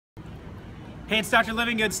Hey, it's Dr.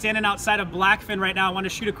 Livingood standing outside of Blackfin right now. I want to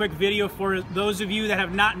shoot a quick video for those of you that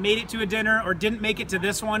have not made it to a dinner or didn't make it to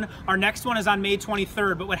this one. Our next one is on May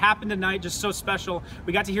 23rd, but what happened tonight, just so special,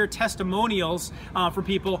 we got to hear testimonials from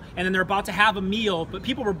people, and then they're about to have a meal, but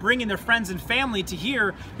people were bringing their friends and family to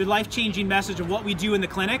hear the life-changing message of what we do in the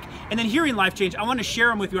clinic, and then hearing life change. I want to share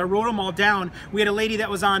them with you. I wrote them all down. We had a lady that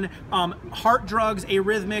was on heart drugs,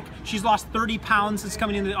 arrhythmic. She's lost 30 pounds since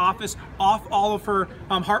coming into the office, off all of her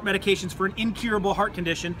heart medications for an incurable heart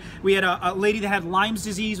condition. We had a lady that had Lyme's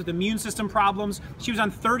disease with immune system problems. She was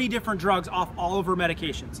on 30 different drugs off all of her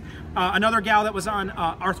medications. Another gal that was on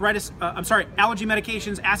allergy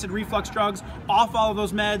medications, acid reflux drugs, off all of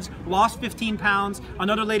those meds, lost 15 pounds.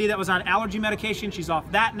 Another lady that was on allergy medication, she's off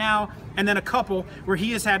that now. And then a couple where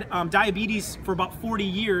he has had diabetes for about 40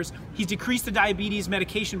 years. He's decreased the diabetes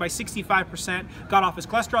medication by 65%, got off his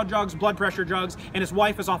cholesterol drugs, blood pressure drugs, and his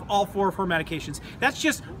wife is off all 4 of her medications. That's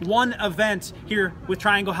just one event here with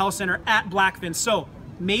Triangle Health Center at Blackfin. So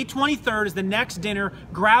May 23rd is the next dinner.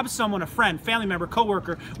 Grab someone, a friend, family member,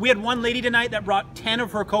 coworker. We had one lady tonight that brought 10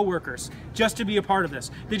 of her coworkers just to be a part of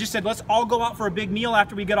this. They just said, let's all go out for a big meal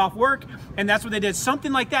after we get off work, and that's what they did.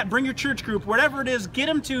 Something like that. Bring your church group, whatever it is, get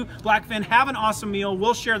them to Blackfin, have an awesome meal.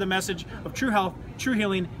 We'll share the message of true health, true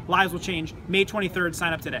healing, lives will change. May 23rd,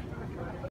 sign up today.